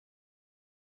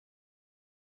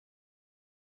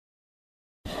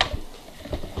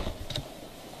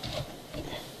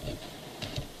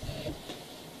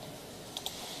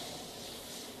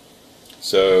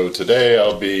So today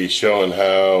I'll be showing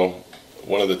how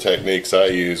one of the techniques I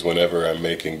use whenever I'm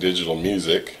making digital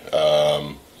music.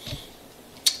 I'll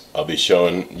be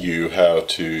showing you how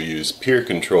to use peer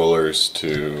controllers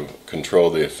to control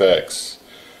the effects.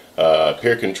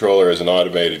 Peer controller is an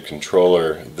automated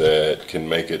controller that can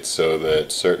make it so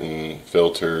that certain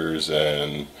filters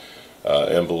and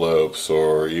envelopes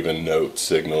or even note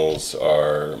signals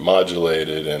are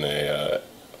modulated in a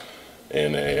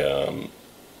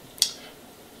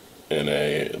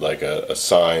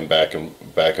sine back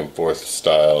and forth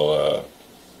style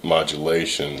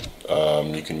modulation.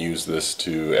 You can use this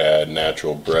to add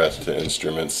natural breath to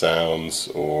instrument sounds,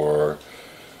 or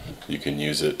you can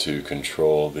use it to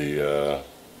control the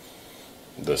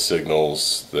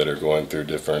signals that are going through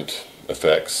different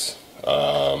effects,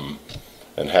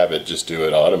 and have it just do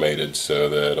it automated so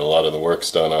that a lot of the work's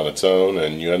done on its own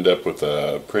and you end up with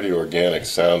a pretty organic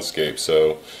soundscape.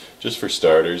 So just for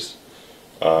starters,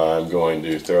 I'm going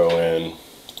to throw in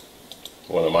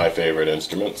one of my favorite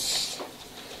instruments,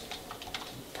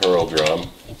 Pearl drum.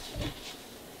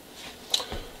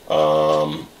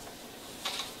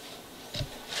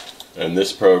 And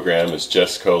this program is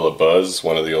Jeskola Buzz,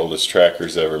 one of the oldest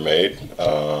trackers ever made.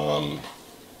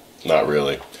 Not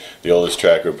really. The oldest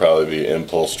tracker would probably be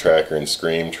Impulse Tracker and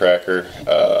Scream Tracker.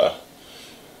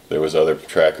 There was other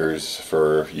trackers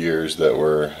for years that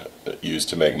were used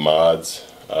to make mods.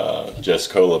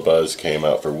 Jeskola Buzz came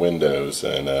out for Windows,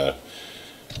 and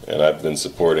I've been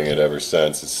supporting it ever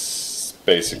since. It's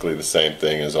basically the same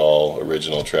thing as all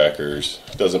original trackers.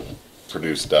 It doesn't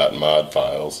produce .mod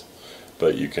files,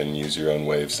 but you can use your own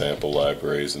wave sample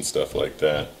libraries and stuff like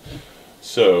that.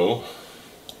 So,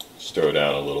 just throw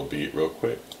down a little beat real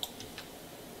quick.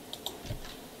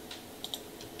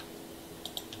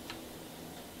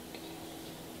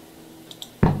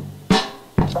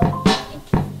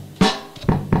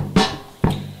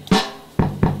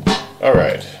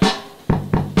 Alright,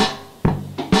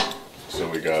 so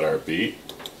we got our beat.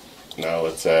 Now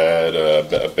let's add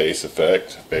a bass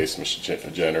effect, bass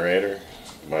generator.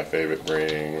 My favorite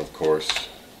being, of course,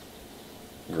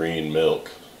 green milk.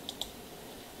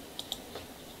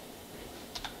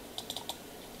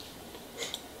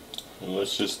 And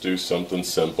let's just do something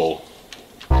simple.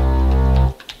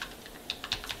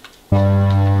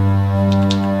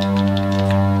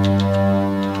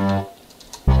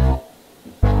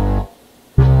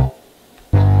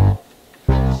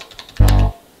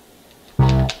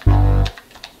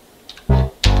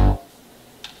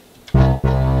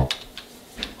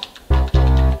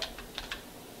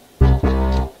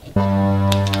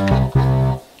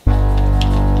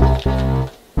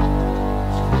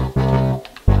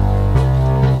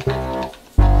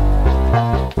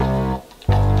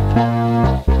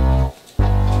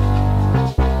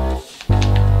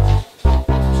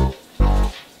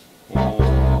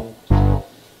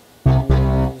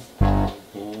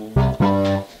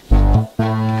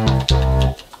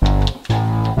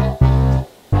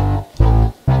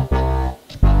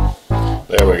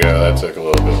 There we go, that took a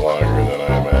little bit longer than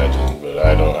I imagined, but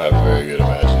I don't have a very good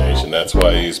imagination. That's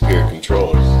why I use peer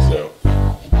controllers. So,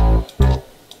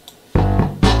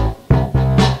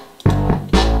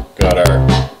 got our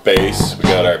bass, we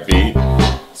got our beat.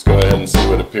 Let's go ahead and see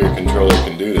what a peer controller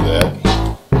can do to that.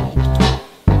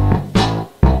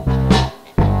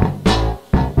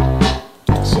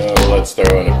 So let's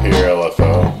throw in a peer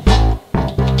LFO.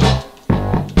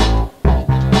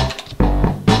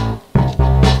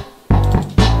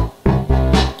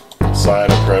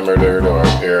 Assign a parameter to our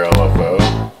peer LFO.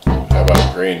 How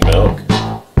about green milk?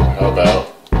 How about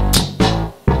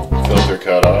filter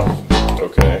cutoff?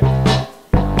 Okay.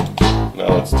 Now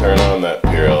let's turn on that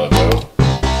peer LFO.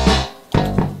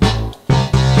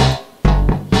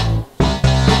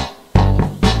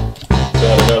 Let's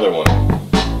add another one.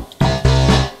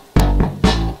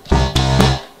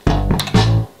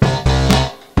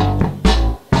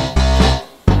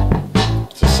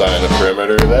 Let's assign a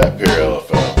parameter to that peer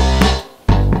LFO.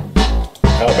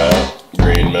 How about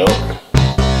green milk?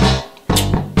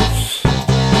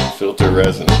 Filter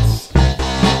resonance.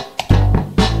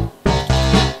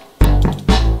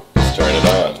 Let's turn it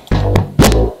on.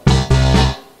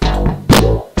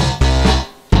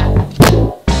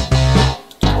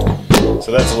 So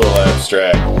that's a little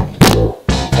abstract.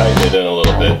 Tighten it in a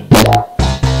little bit.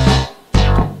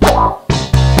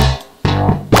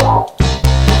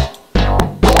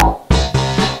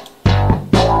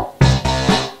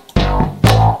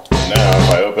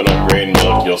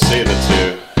 You'll see the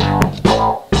two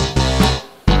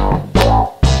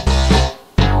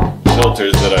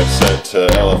filters that I've set to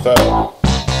LFO.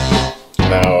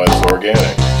 Now it's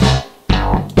organic.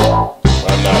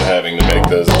 I'm not having to make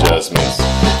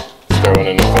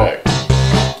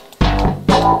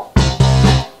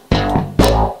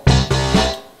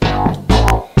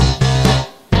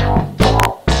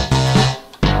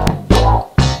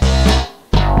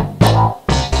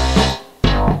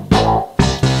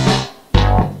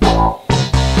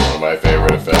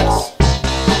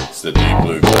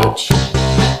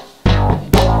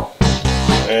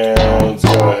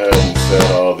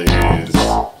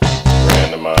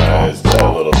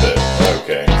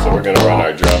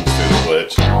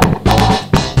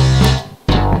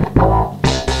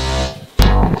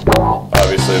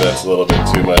it's a little bit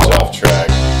too much off track,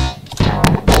 you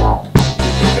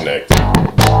can connect it.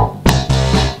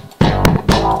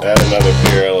 Add another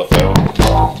pure LFO.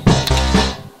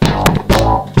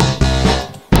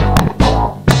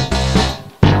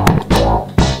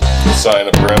 Assign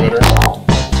a perimeter.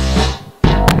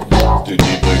 Let's do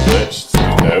d.a.w glitch. Let's do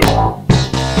note.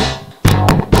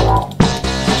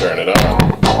 Turn it on.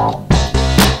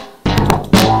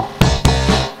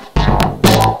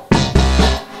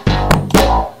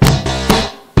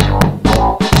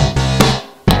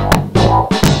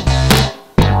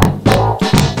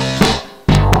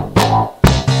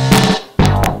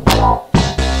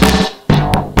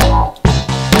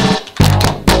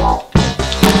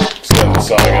 Extend the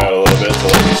song out a little bit to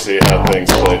let you see how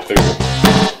things play through.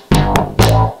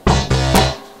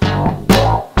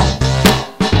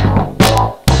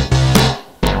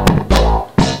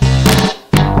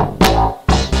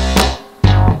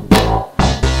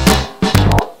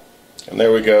 And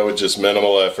there we go, with just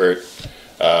minimal effort,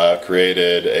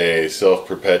 created a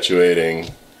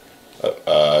self-perpetuating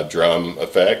drum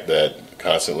effect that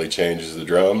constantly changes the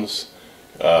drums.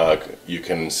 You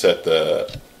can set the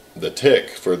tick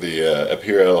for the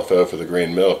pure LFO for the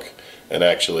green milk and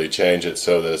actually change it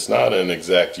so that it's not in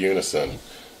exact unison.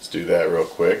 Let's do that real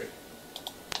quick.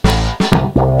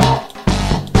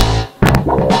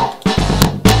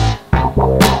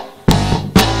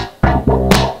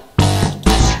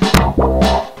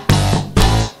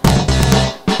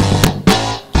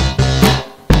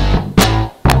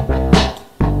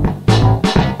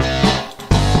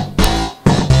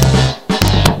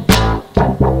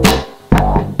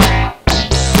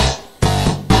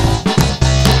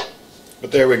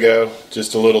 But there we go,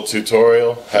 just a little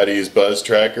tutorial, how to use Buzz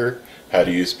Tracker, how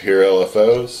to use pure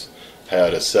LFOs, how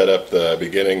to set up the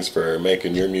beginnings for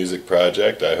making your music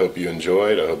project. I hope you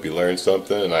enjoyed, I hope you learned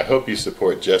something, and I hope you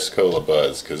support Jeskola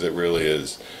Buzz, because it really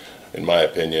is, in my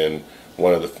opinion,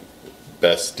 one of the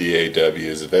best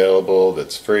d.a.ws available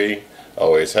that's free,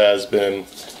 always has been.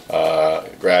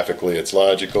 Graphically it's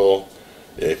logical.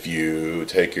 If you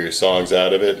take your songs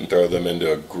out of it and throw them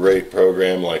into a great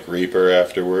program like Reaper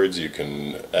afterwards, you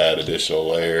can add additional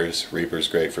layers. Reaper's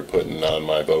great for putting on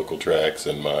my vocal tracks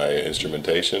and my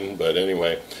instrumentation. But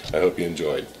anyway, I hope you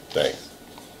enjoyed. Thanks.